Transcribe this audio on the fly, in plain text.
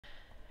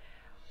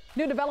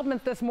New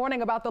developments this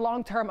morning about the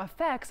long-term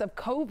effects of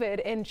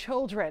COVID in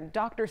children.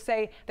 Doctors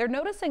say they're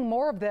noticing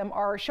more of them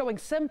are showing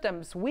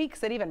symptoms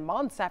weeks and even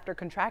months after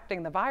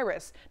contracting the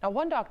virus. Now,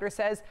 one doctor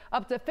says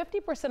up to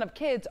 50% of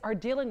kids are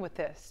dealing with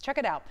this. Check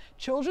it out.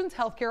 Children's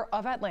Healthcare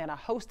of Atlanta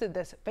hosted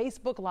this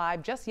Facebook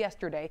Live just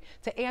yesterday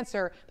to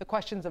answer the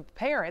questions of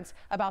parents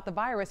about the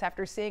virus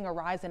after seeing a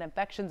rise in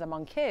infections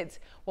among kids.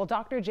 Well,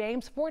 Dr.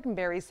 James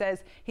Fortenberry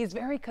says he's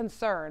very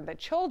concerned that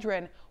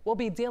children will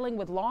be dealing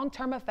with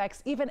long-term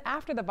effects even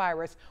after the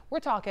virus. We're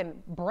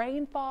talking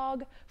brain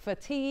fog,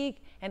 fatigue,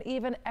 and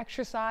even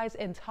exercise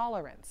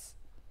intolerance.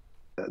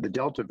 The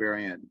Delta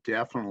variant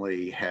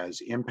definitely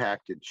has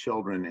impacted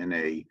children in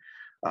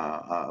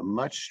a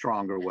much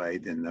stronger way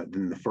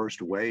than the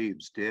first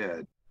waves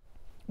did.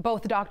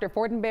 Both Dr.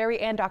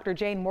 Fortenberry and Dr.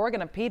 Jane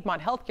Morgan of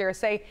Piedmont Healthcare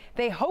say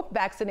they hope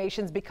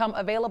vaccinations become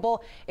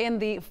available in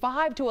the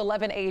 5 to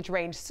 11 age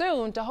range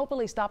soon to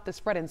hopefully stop the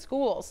spread in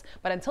schools.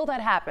 But until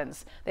that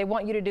happens, they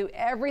want you to do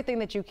everything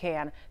that you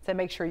can to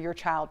make sure your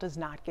child does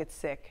not get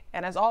sick.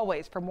 And as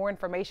always, for more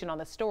information on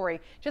the story,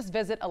 just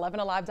visit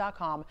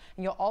 11alive.com,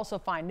 and you'll also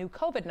find new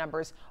COVID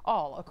numbers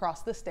all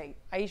across the state.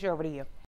 Aisha, over to you.